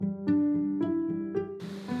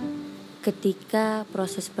Ketika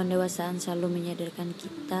proses pendewasaan selalu menyadarkan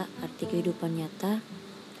kita arti kehidupan nyata,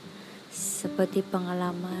 seperti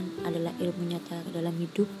pengalaman adalah ilmu nyata dalam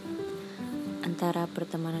hidup, antara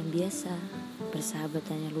pertemanan biasa,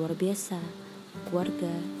 persahabatan yang luar biasa,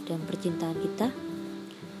 keluarga, dan percintaan kita.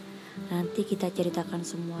 Nanti kita ceritakan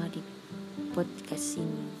semua di podcast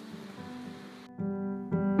ini.